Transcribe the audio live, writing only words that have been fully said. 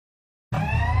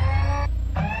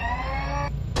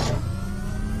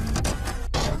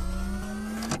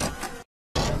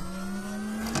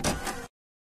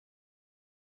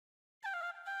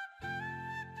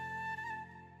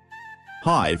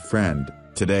Hi friend,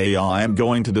 today I am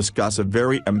going to discuss a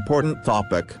very important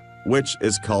topic, which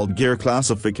is called gear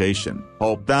classification.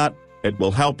 Hope that it will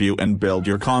help you and build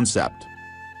your concept.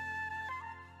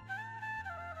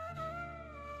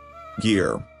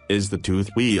 Gear is the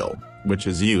tooth wheel, which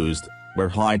is used where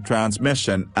high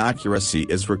transmission accuracy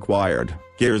is required.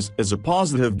 Gears is a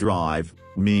positive drive,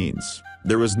 means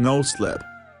there is no slip.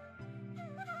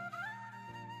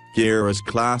 Gear is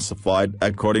classified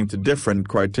according to different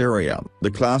criteria.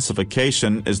 The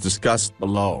classification is discussed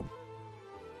below.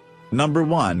 Number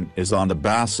 1 is on the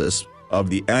basis of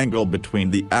the angle between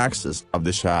the axis of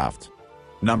the shaft.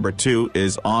 Number 2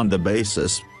 is on the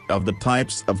basis of the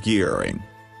types of gearing.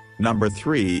 Number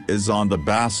 3 is on the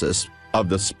basis of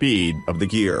the speed of the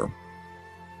gear.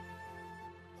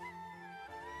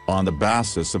 On the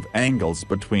basis of angles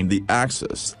between the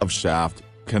axis of shaft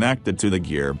connected to the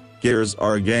gear, gears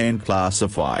are again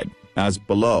classified as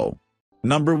below.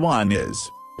 Number 1 is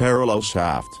parallel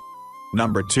shaft.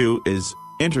 Number 2 is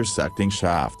intersecting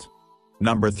shaft.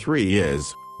 Number 3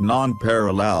 is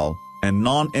non-parallel and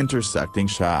non-intersecting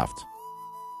shaft.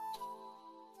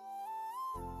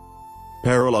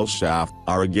 Parallel shaft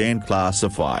are again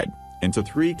classified into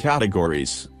 3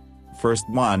 categories. First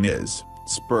one is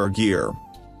spur gear.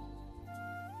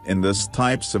 In this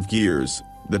types of gears,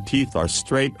 the teeth are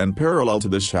straight and parallel to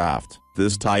the shaft.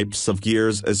 This types of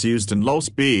gears is used in low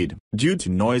speed due to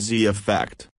noisy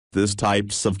effect. This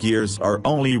types of gears are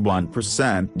only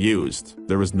 1% used.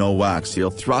 There is no axial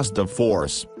thrust of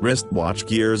force. Wristwatch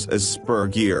gears is spur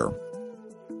gear.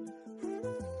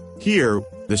 Here,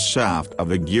 the shaft of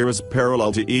the gear is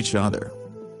parallel to each other.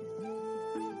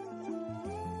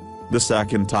 The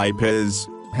second type is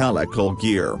helical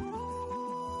gear.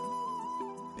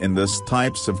 In this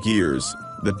types of gears,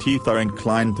 the teeth are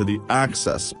inclined to the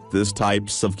axis. These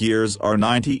types of gears are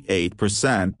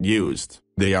 98% used.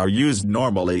 They are used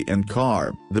normally in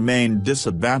car. The main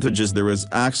disadvantage is there is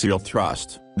axial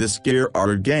thrust. This gear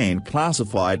are again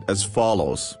classified as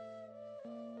follows.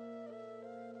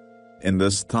 In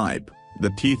this type,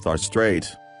 the teeth are straight.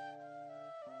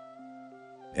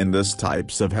 In this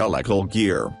types of helical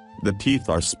gear, the teeth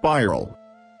are spiral.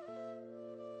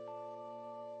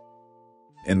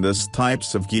 In this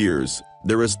types of gears,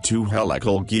 there is 2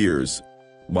 helical gears.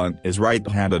 One is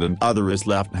right-handed and other is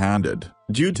left-handed.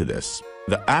 Due to this,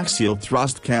 the axial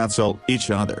thrust cancel each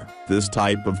other. This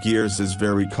type of gears is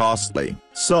very costly,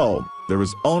 so there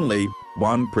is only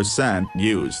 1%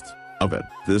 used of it.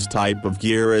 This type of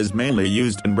gear is mainly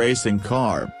used in racing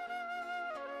car.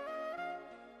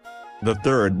 The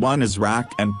third one is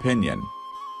rack and pinion.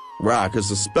 Rack is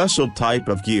a special type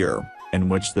of gear, in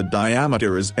which the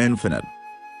diameter is infinite.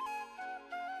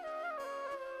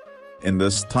 In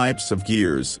this types of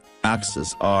gears,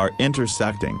 axes are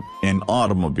intersecting. In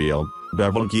automobile,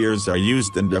 bevel gears are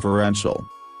used in differential.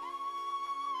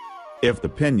 If the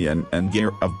pinion and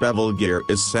gear of bevel gear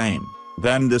is same,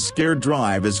 then this gear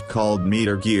drive is called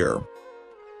meter gear.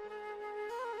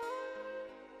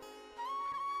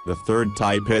 The third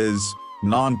type is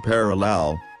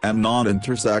non-parallel and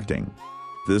non-intersecting.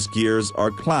 These gears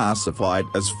are classified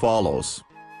as follows.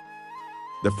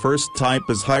 The first type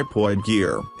is hypoid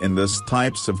gear. In this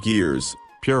types of gears,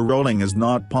 pure rolling is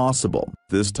not possible.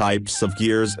 This types of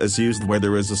gears is used where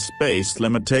there is a space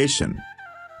limitation.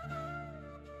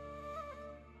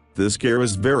 This gear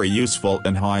is very useful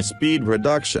in high-speed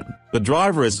reduction. The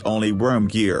driver is only worm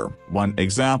gear. One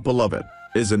example of it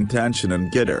is in tension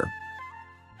and jitter.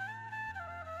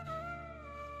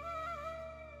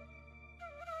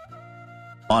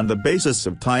 On the basis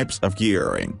of types of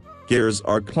gearing, gears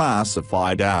are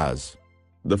classified as.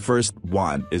 The first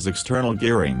one is external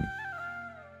gearing.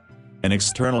 In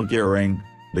external gearing,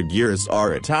 the gears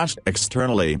are attached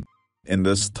externally. In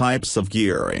this types of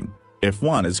gearing, if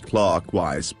one is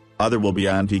clockwise, other will be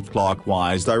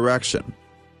anti-clockwise direction.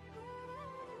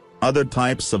 Other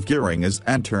types of gearing is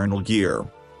internal gear.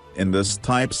 In this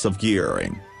types of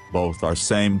gearing, both are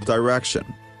same direction.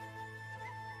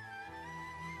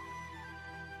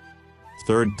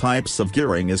 Third types of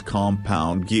gearing is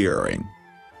compound gearing.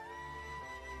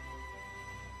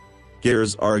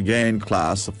 Gears are again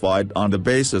classified on the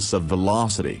basis of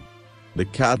velocity. The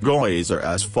categories are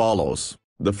as follows.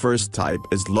 The first type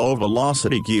is low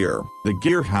velocity gear. The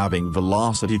gear having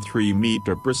velocity 3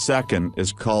 meters per second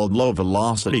is called low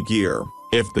velocity gear.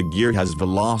 If the gear has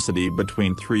velocity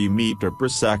between 3 meters per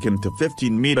second to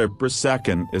 15 meters per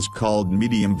second is called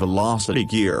medium velocity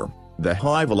gear. The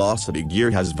high velocity gear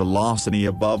has velocity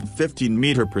above 15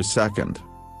 meters per second.